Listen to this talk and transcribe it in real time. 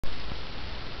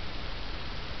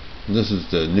And this is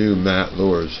the new Matt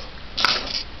Lures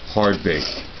hard bait.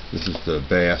 This is the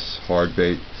bass hard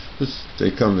bait. They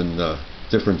come in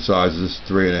different sizes,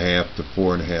 3.5 to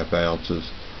 4.5 ounces.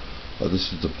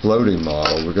 This is the floating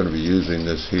model. We're going to be using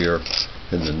this here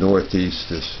in the Northeast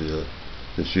this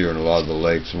year in a lot of the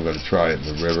lakes. I'm going to try it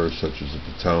in the rivers such as the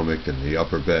Potomac and the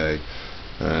Upper Bay,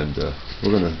 and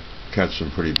we're going to catch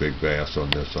some pretty big bass on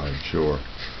this, I'm sure.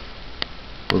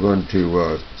 We're going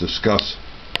to discuss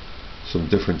some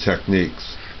different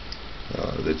techniques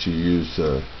that you use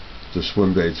to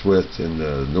swim baits with in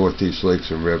the Northeast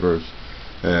lakes and rivers,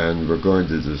 and we're going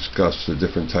to discuss the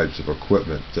different types of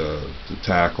equipment, the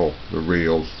tackle, the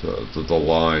reels, the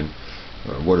line,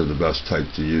 what are the best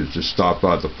types to use. Just stop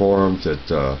by the forums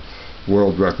at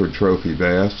World Record Trophy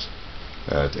Bass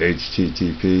at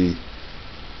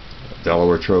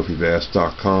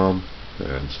http://DelawareTrophyBass.com,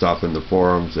 and stop in the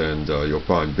forums, and you'll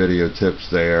find video tips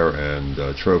there and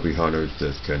trophy hunters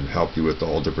that can help you with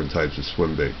all different types of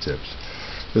swim bait tips.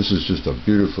 This is just a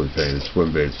beautifully painted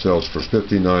swim bait. It sells for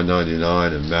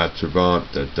 $59.99, and Matt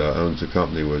Servant that owns the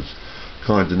company was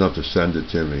kind enough to send it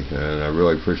to me, and I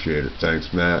really appreciate it.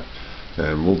 Thanks, Matt.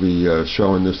 And we'll be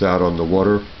showing this out on the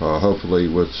water, hopefully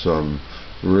with some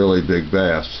really big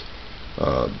bass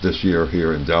this year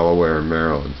here in Delaware and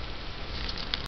Maryland.